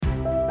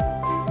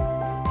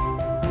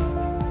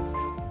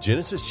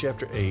Genesis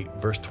chapter 8,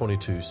 verse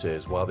 22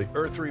 says, "While the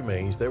earth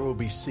remains, there will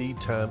be seed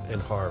time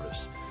and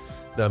harvest."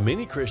 Now,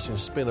 many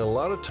Christians spend a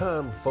lot of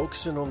time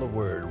focusing on the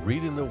Word,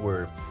 reading the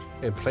Word,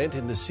 and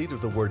planting the seed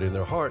of the Word in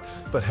their heart,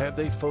 but have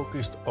they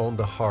focused on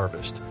the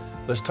harvest?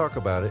 Let's talk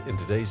about it in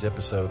today's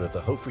episode of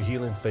the Hope for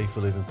Healing, Faith for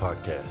Living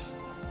podcast.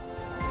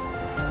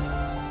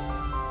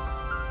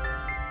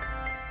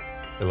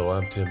 Hello,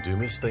 I'm Tim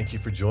Dumas. Thank you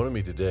for joining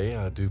me today.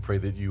 I do pray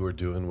that you are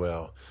doing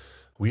well.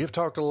 We have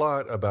talked a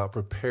lot about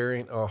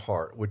preparing our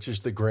heart, which is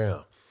the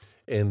ground,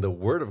 and the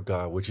Word of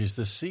God, which is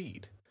the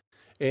seed.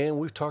 And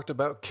we've talked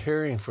about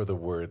caring for the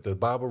Word. The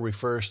Bible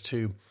refers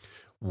to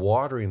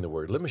watering the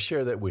Word. Let me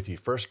share that with you.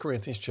 1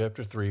 Corinthians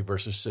chapter 3,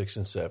 verses 6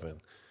 and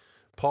 7.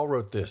 Paul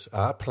wrote this,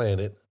 "I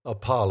planted,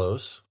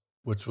 Apollos,"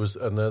 which was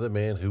another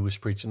man who was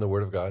preaching the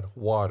Word of God,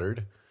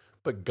 "watered,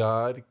 but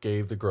God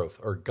gave the growth,"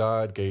 or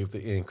God gave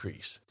the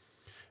increase.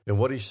 And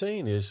what he's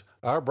saying is,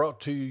 I brought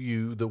to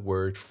you the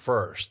Word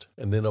first,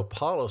 and then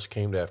Apollos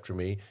came after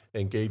me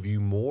and gave you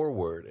more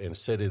Word and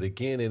said it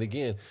again and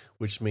again,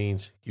 which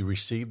means you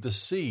received the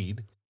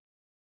seed.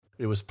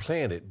 It was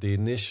planted, the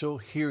initial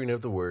hearing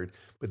of the Word,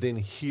 but then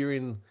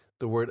hearing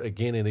the Word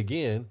again and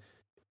again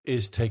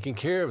is taking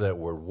care of that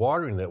Word,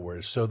 watering that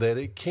Word so that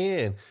it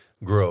can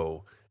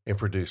grow and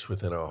produce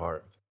within our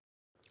heart.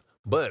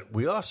 But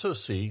we also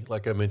see,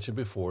 like I mentioned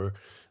before,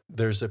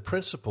 there's a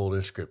principle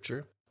in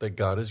Scripture that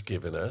God has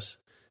given us,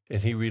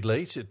 and he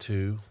relates it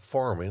to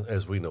farming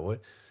as we know it.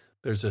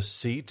 There's a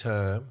seed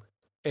time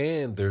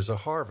and there's a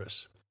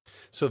harvest.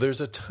 So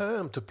there's a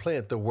time to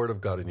plant the Word of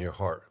God in your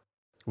heart,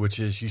 which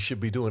is you should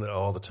be doing it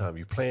all the time.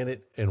 You plant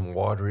it and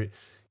water it.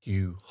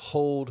 You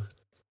hold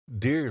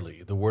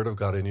dearly the Word of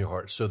God in your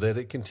heart so that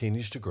it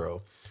continues to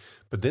grow.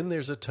 But then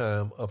there's a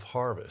time of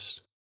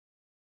harvest.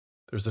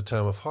 There's a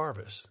time of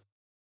harvest.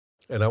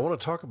 And I want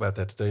to talk about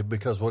that today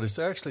because what it's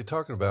actually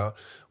talking about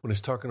when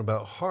it's talking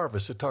about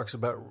harvest, it talks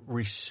about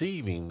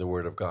receiving the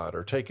Word of God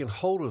or taking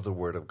hold of the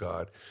Word of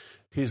God,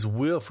 His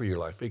will for your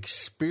life,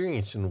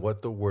 experiencing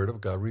what the Word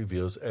of God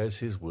reveals as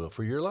His will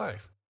for your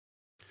life.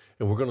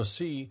 And we're going to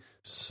see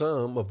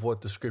some of what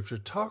the Scripture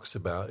talks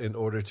about in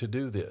order to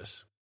do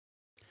this.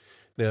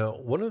 Now,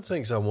 one of the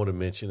things I want to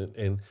mention,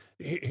 and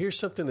here's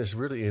something that's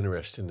really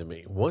interesting to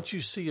me. Once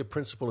you see a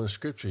principle in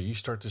Scripture, you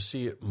start to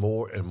see it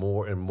more and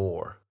more and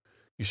more.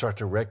 You start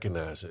to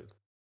recognize it.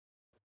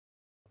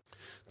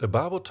 The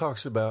Bible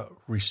talks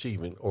about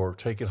receiving or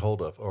taking hold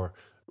of or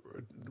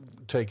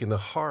taking the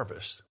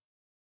harvest.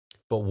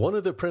 But one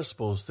of the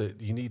principles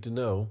that you need to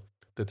know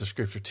that the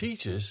Scripture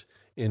teaches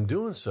in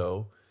doing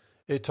so,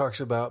 it talks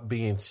about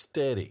being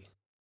steady.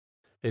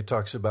 It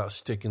talks about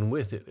sticking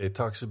with it. It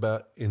talks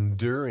about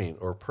enduring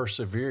or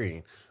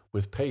persevering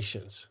with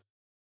patience.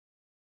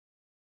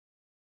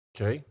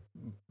 Okay?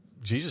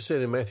 Jesus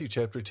said in Matthew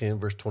chapter 10,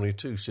 verse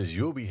 22, says,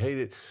 "You'll be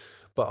hated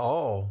by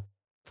all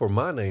for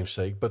my name's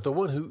sake, but the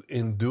one who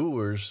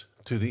endures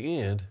to the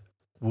end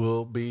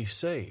will be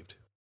saved."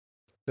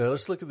 Now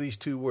let's look at these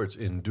two words,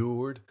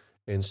 endured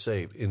and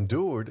saved.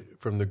 Endured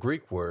from the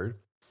Greek word,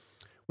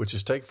 which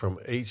is taken from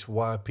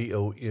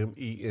hypomeno,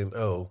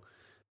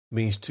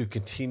 means to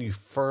continue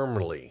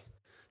firmly,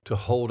 to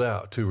hold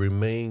out, to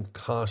remain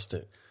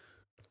constant,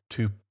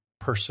 to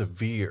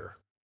persevere.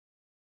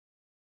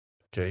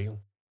 Okay?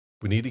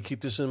 We need to keep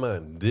this in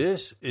mind.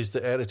 This is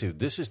the attitude.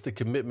 This is the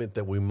commitment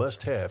that we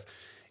must have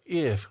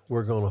if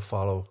we're going to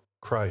follow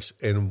Christ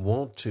and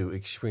want to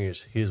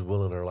experience His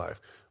will in our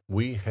life.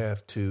 We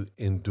have to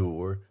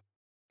endure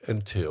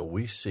until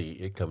we see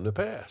it come to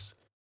pass.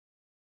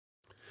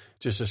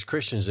 Just as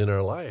Christians in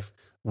our life,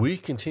 we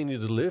continue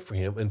to live for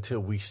Him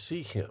until we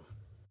see Him.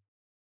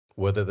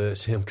 Whether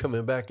that's Him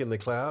coming back in the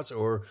clouds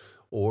or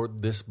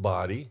this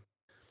body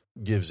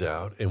gives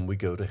out and we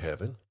go to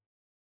heaven.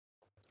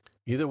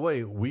 Either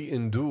way, we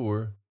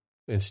endure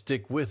and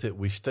stick with it.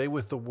 We stay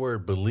with the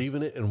Word,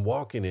 believing it and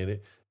walking in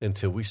it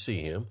until we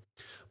see Him,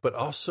 but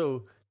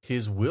also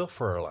His will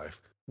for our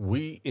life.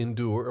 We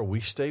endure or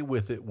we stay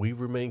with it. We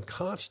remain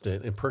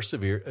constant and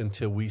persevere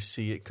until we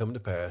see it come to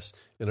pass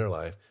in our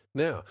life.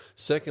 Now,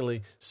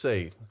 secondly,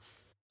 saved.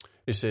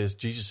 It says,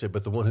 Jesus said,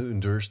 "But the one who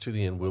endures to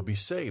the end will be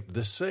saved."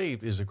 The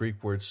saved is a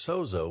Greek word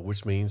sozo,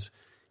 which means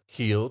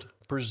healed,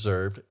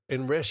 preserved,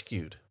 and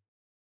rescued.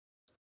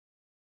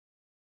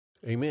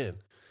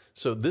 Amen.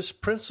 So this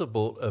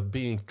principle of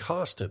being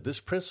constant,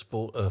 this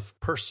principle of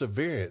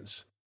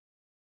perseverance,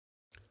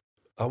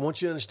 I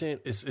want you to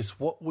understand it's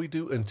what we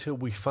do until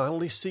we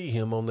finally see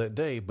Him on that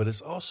day, but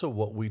it's also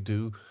what we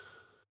do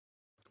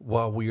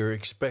while we are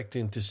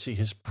expecting to see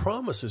His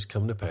promises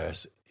come to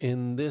pass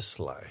in this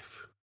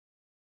life.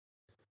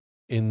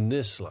 In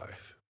this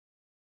life.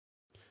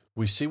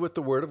 We see what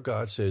the Word of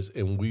God says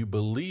and we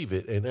believe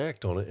it and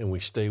act on it and we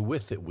stay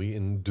with it. We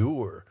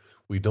endure.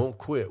 We don't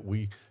quit.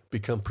 We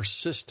become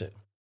persistent.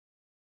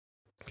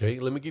 Okay,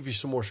 let me give you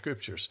some more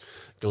scriptures.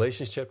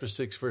 Galatians chapter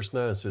 6, verse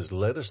 9 says,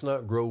 "Let us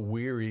not grow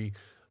weary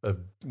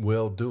of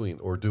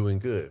well-doing or doing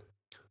good,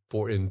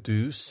 for in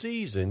due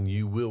season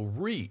you will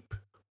reap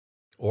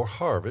or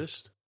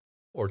harvest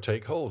or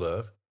take hold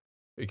of,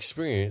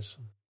 experience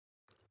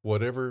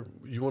whatever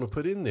you want to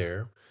put in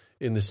there,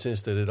 in the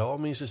sense that it all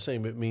means the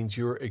same. It means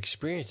you're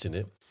experiencing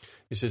it.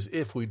 It says,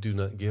 if we do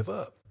not give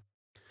up.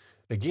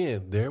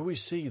 Again, there we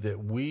see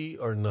that we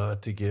are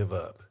not to give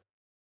up.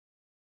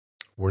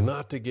 We're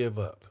not to give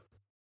up.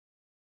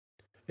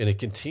 And it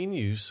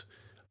continues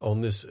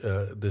on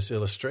this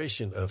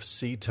illustration of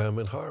seed time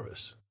and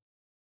harvest.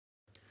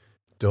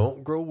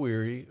 Don't grow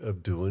weary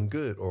of doing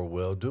good or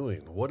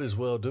well-doing. What is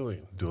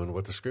well-doing? Doing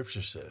what the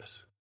scripture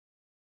says.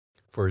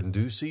 For in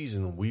due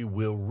season we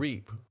will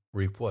reap.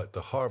 Reap what?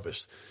 The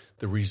harvest.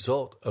 The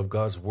result of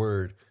God's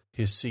word,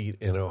 his seed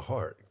in our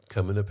heart,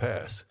 coming to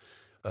pass,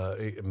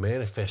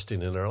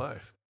 manifesting in our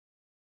life.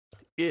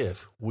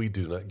 If we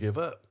do not give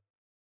up.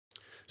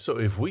 So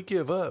if we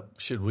give up,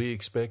 should we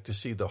expect to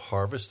see the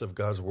harvest of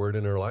God's word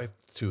in our life,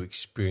 to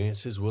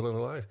experience his will in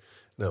our life?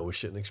 No, we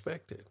shouldn't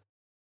expect it,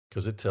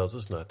 because it tells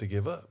us not to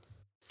give up.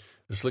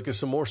 Let's look at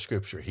some more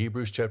scripture.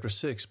 Hebrews chapter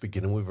 6,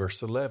 beginning with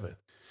verse 11.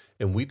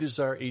 And we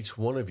desire each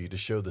one of you to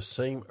show the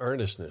same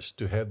earnestness,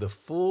 to have the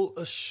full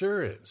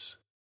assurance.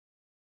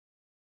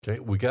 Okay,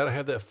 we got to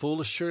have that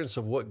full assurance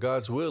of what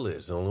God's will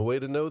is. The only way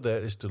to know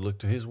that is to look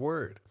to his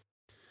word.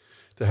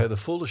 To have the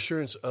full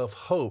assurance of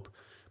hope.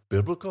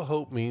 Biblical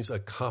hope means a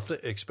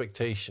confident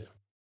expectation.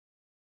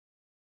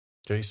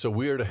 Okay, so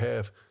we are to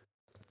have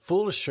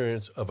full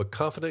assurance of a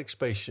confident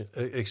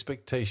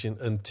expectation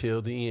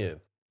until the end.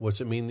 What's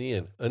it mean, the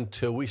end?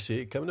 Until we see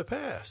it come to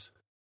pass.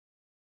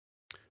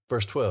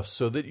 Verse 12,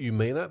 so that you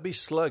may not be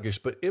sluggish,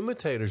 but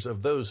imitators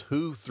of those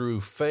who through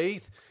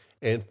faith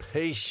and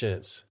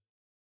patience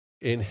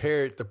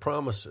inherit the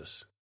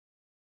promises.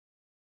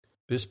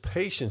 This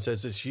patience,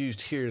 as it's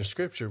used here in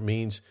Scripture,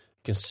 means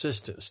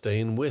consistent,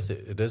 staying with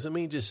it. It doesn't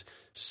mean just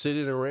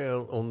sitting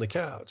around on the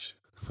couch,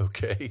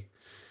 okay?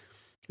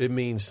 It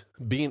means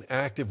being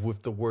active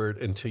with the word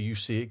until you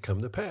see it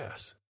come to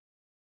pass.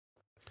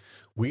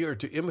 We are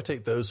to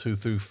imitate those who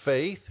through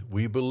faith,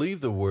 we believe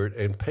the word,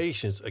 and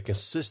patience, a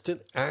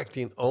consistent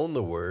acting on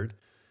the word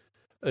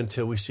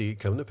until we see it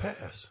come to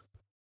pass.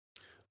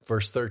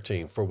 Verse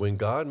 13, for when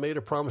God made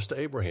a promise to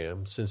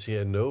Abraham, since he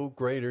had no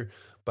greater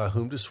by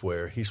whom to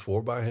swear, he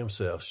swore by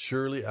himself,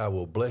 surely I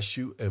will bless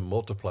you and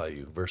multiply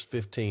you. Verse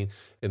 15,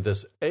 and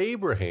thus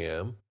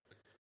Abraham,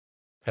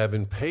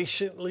 having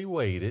patiently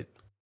waited,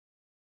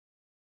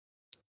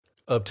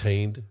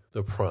 obtained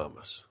the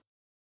promise.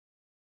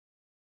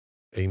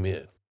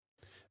 Amen.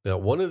 Now,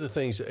 one of the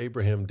things that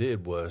Abraham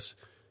did was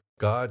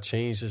God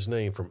changed his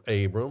name from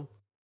Abram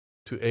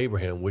to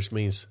Abraham, which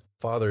means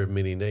father of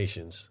many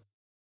nations.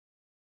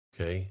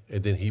 Okay.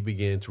 And then he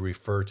began to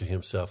refer to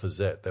himself as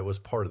that. That was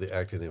part of the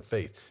acting in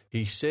faith.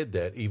 He said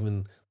that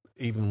even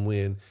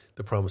when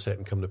the promise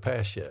hadn't come to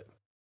pass yet.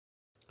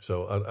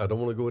 So I don't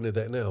want to go into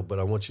that now, but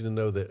I want you to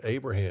know that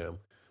Abraham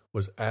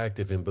was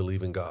active in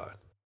believing God,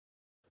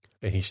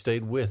 and he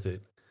stayed with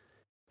it,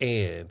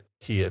 and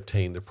he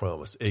obtained the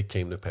promise. It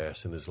came to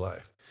pass in his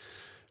life.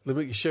 Let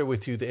me share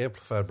with you the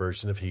Amplified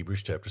version of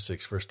Hebrews chapter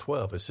 6, verse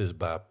 12. It says,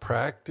 by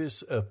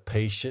practice of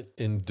patient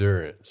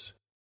endurance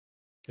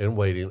and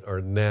waiting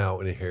are now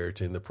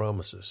inheriting the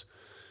promises.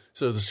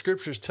 So the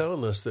scripture is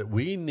telling us that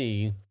we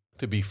need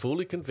to be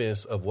fully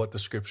convinced of what the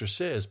scripture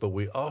says, but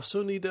we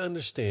also need to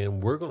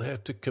understand we're going to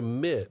have to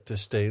commit to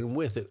staying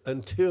with it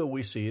until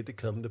we see it to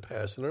come to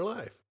pass in our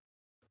life.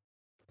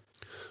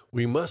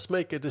 We must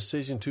make a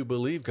decision to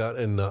believe God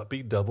and not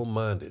be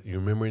double-minded. You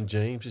remember in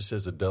James, it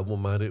says a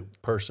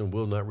double-minded person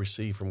will not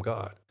receive from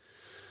God.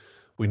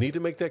 We need to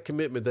make that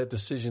commitment, that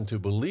decision to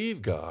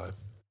believe God,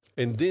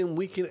 and then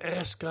we can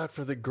ask God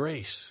for the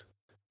grace.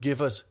 Give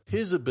us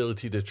his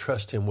ability to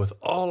trust him with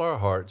all our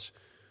hearts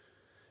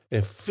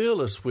and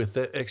fill us with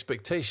that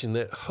expectation,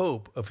 that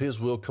hope of his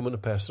will coming to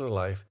pass in our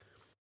life,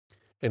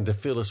 and to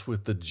fill us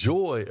with the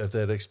joy of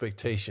that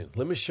expectation.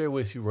 Let me share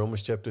with you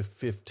Romans chapter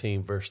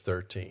 15, verse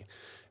 13.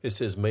 It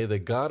says, may the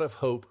God of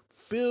hope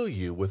fill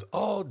you with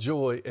all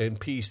joy and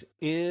peace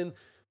in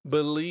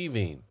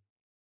believing.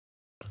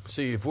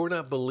 See, if we're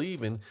not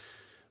believing,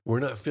 we're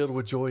not filled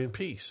with joy and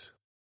peace.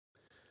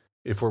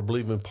 If we're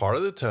believing part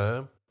of the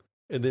time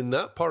and then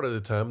not part of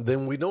the time,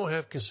 then we don't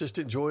have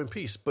consistent joy and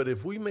peace. But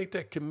if we make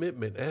that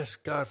commitment,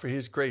 ask God for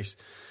his grace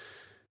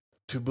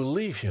to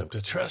believe him,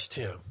 to trust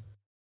him,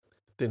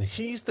 then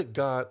he's the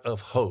God of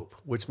hope,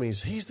 which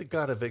means he's the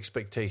God of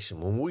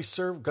expectation. When we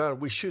serve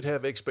God, we should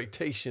have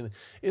expectation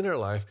in our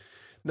life,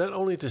 not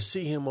only to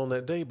see him on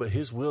that day, but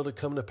his will to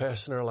come to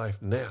pass in our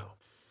life now.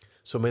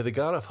 So may the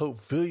God of hope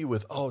fill you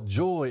with all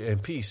joy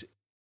and peace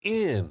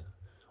in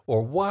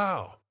or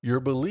while you're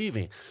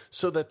believing,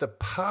 so that the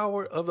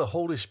power of the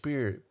Holy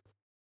Spirit,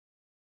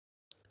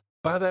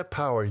 by that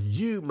power,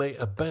 you may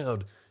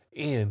abound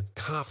in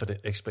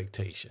confident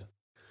expectation.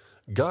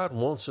 God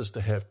wants us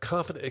to have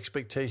confident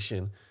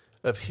expectation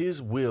of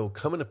his will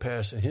coming to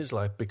pass in his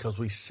life because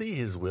we see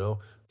his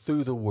will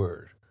through the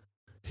word.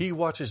 He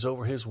watches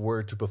over his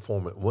word to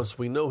perform it. Once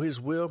we know his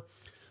will,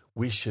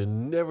 we should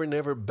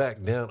never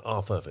back down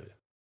off of it.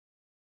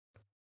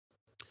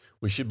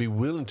 We should be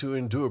willing to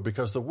endure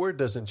because the word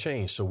doesn't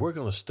change. So we're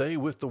going to stay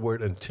with the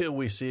word until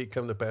we see it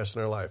come to pass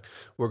in our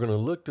life. We're going to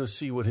look to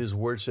see what his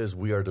word says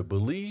we are to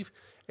believe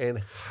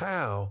and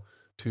how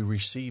to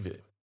receive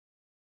it.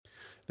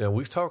 Now,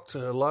 we've talked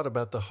a lot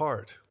about the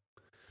heart.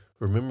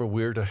 Remember,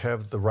 we're to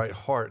have the right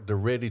heart. They're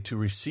ready to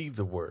receive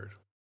the word.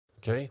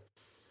 Okay?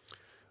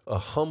 A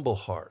humble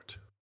heart,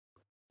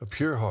 a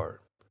pure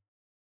heart.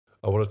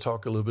 I want to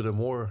talk a little bit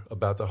more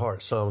about the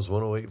heart. Psalms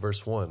 108,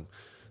 verse 1.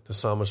 The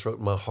psalmist wrote,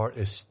 "My heart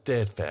is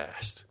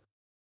steadfast.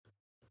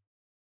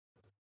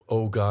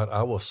 Oh God,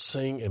 I will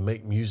sing and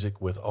make music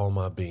with all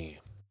my being."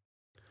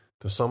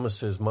 The psalmist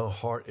says, my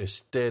heart is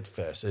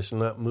steadfast. It's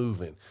not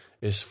moving.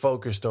 It's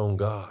focused on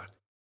God.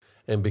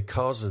 And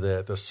because of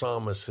that, the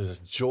psalmist has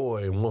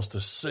joy and wants to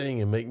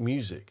sing and make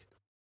music.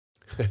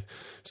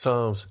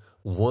 Psalms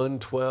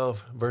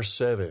 112, verse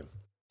 7.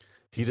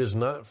 He does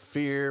not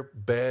fear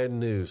bad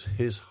news.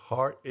 His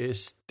heart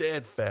is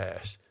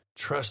steadfast.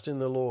 Trust in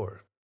the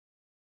Lord.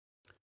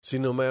 See,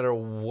 no matter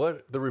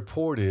what the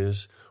report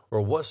is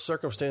or what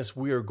circumstance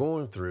we are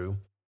going through,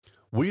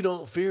 we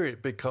don't fear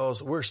it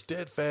because we're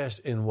steadfast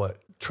in what?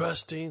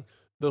 Trusting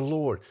the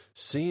Lord,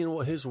 seeing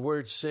what his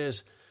word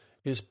says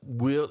his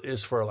will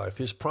is for our life,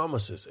 his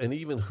promises, and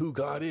even who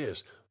God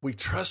is. We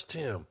trust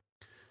him.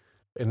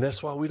 And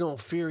that's why we don't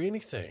fear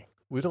anything.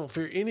 We don't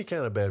fear any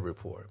kind of bad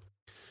report.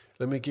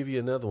 Let me give you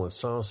another one.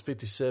 Psalms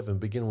 57,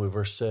 beginning with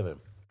verse 7.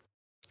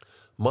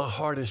 My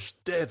heart is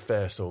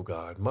steadfast, O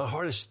God. My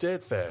heart is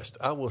steadfast.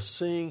 I will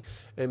sing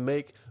and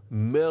make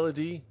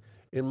melody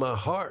in my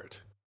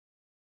heart.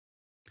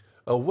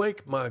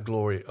 Awake, my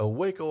glory.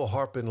 Awake, O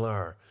harp and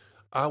lyre.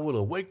 I will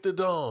awake the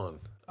dawn.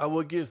 I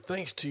will give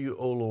thanks to you,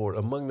 O Lord,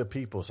 among the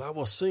peoples. I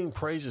will sing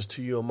praises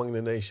to you among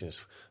the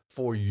nations.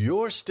 For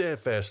your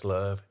steadfast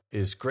love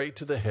is great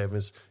to the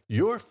heavens,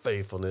 your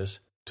faithfulness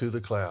to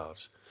the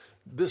clouds.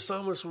 This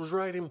psalmist was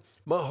writing,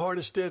 my heart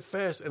is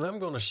steadfast, and I'm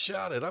going to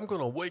shout it. I'm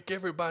going to wake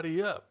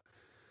everybody up.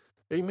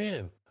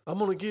 Amen. I'm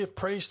going to give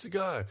praise to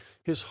God.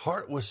 His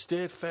heart was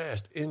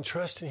steadfast in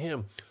trusting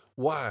him.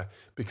 Why?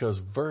 Because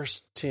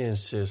verse 10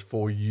 says,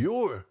 for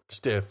your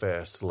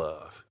steadfast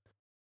love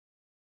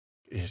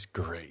is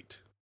great.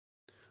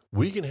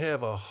 We can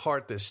have a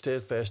heart that's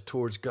steadfast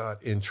towards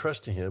God in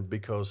trusting him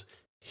because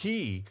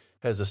he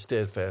has a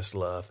steadfast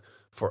love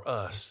for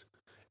us.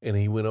 And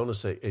he went on to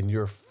say, and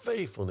your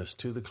faithfulness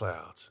to the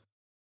clouds.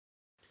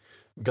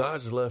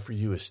 God's love for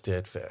you is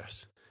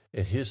steadfast,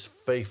 and his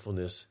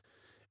faithfulness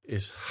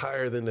is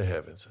higher than the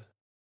heavens.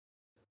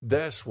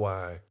 That's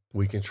why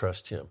we can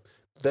trust him.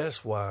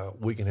 That's why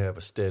we can have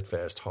a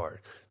steadfast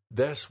heart.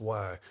 That's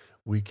why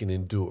we can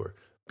endure,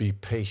 be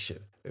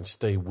patient, and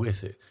stay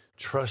with it.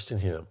 Trust in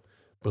him,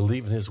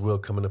 believe in his will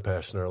coming to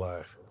pass in our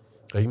life.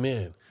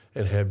 Amen.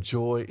 And have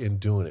joy in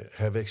doing it.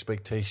 Have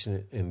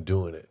expectation in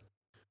doing it.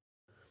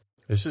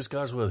 This is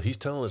God's will. He's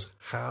telling us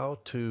how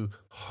to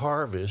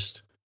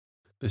harvest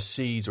the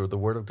seeds or the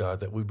word of God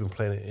that we've been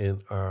planting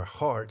in our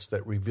hearts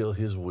that reveal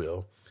his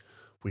will.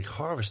 We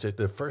harvest it.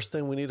 The first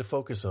thing we need to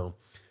focus on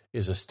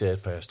is a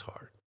steadfast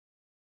heart.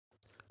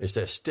 It's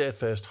that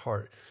steadfast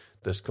heart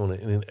that's going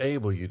to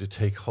enable you to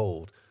take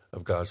hold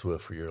of God's will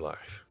for your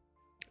life.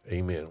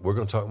 Amen. We're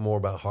going to talk more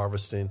about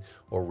harvesting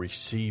or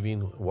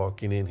receiving,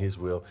 walking in his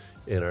will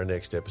in our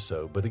next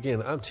episode. But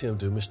again, I'm Tim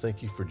Dumas.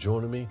 Thank you for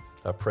joining me.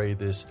 I pray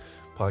this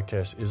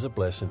podcast is a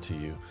blessing to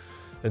you.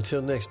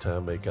 Until next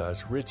time, may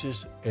God's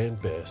richest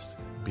and best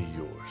be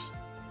yours.